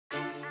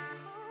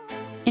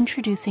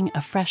Introducing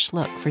a fresh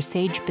look for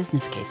Sage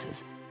Business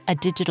Cases, a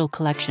digital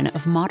collection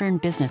of modern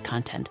business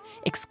content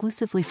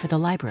exclusively for the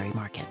library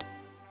market.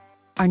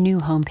 Our new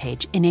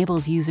homepage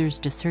enables users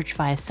to search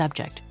via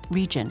subject,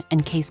 region,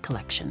 and case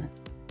collection.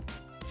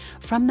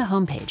 From the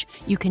homepage,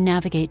 you can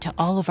navigate to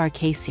all of our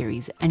case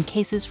series and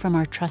cases from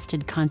our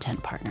trusted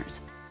content partners.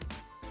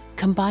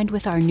 Combined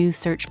with our new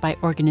Search by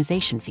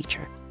Organization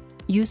feature,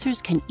 users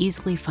can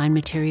easily find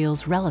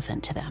materials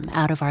relevant to them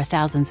out of our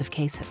thousands of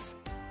cases.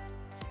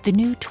 The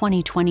new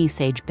 2020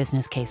 Sage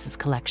Business Cases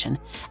collection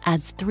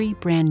adds 3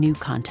 brand new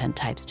content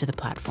types to the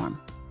platform: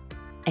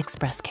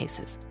 Express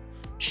Cases,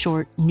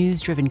 short,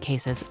 news-driven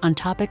cases on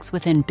topics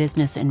within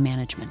business and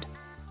management;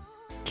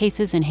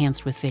 cases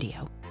enhanced with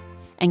video;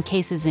 and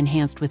cases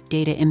enhanced with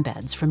data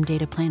embeds from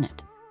Data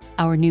Planet.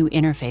 Our new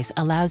interface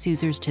allows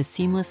users to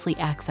seamlessly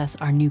access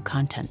our new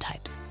content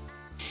types.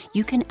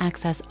 You can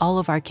access all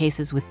of our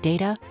cases with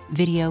data,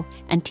 video,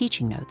 and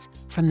teaching notes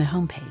from the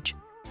homepage.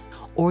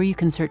 Or you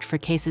can search for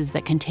cases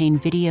that contain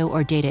video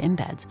or data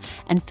embeds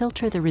and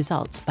filter the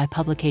results by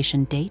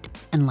publication date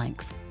and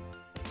length.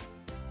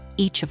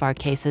 Each of our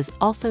cases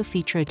also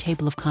feature a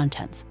table of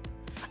contents,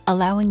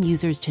 allowing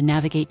users to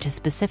navigate to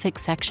specific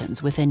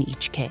sections within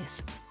each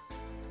case.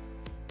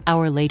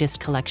 Our latest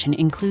collection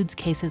includes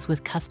cases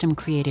with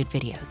custom-created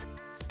videos,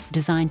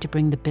 designed to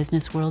bring the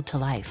business world to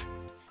life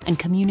and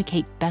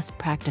communicate best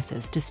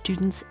practices to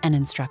students and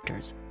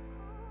instructors.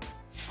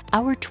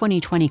 Our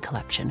 2020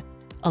 collection,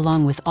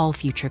 along with all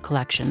future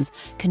collections,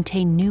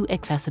 contain new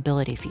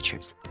accessibility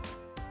features.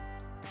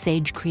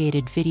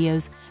 Sage-created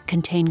videos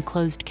contain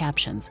closed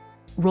captions,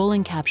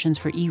 rolling captions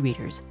for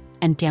e-readers,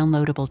 and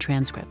downloadable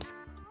transcripts.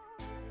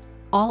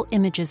 All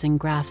images and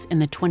graphs in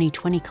the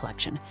 2020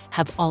 collection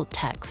have alt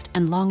text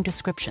and long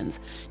descriptions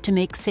to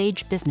make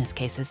Sage Business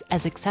Cases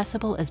as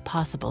accessible as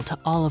possible to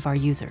all of our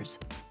users.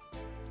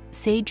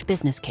 Sage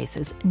Business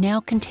Cases now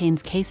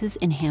contains cases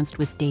enhanced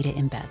with data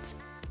embeds.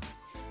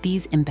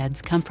 These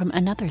embeds come from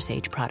another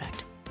Sage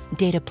product,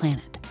 Data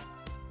Planet.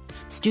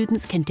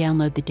 Students can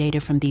download the data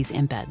from these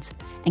embeds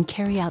and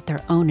carry out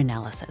their own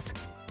analysis,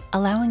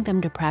 allowing them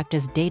to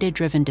practice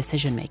data-driven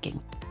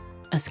decision-making,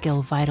 a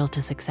skill vital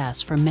to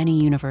success for many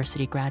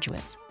university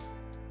graduates.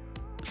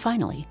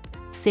 Finally,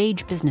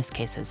 Sage Business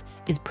Cases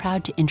is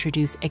proud to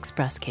introduce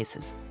Express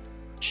Cases,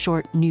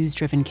 short,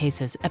 news-driven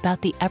cases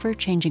about the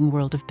ever-changing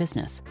world of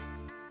business.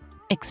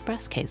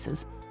 Express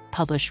Cases,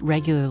 published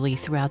regularly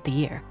throughout the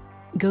year,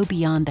 go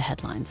beyond the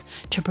headlines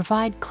to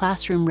provide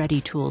classroom-ready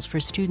tools for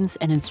students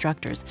and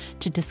instructors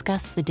to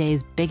discuss the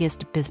day's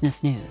biggest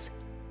business news.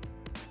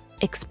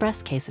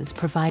 Express Cases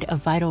provide a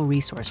vital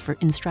resource for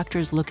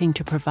instructors looking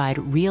to provide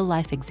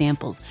real-life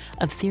examples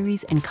of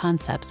theories and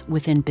concepts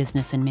within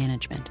business and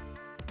management.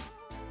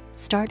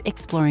 Start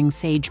exploring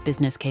Sage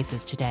Business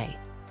Cases today,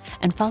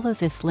 and follow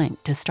this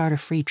link to start a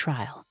free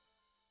trial.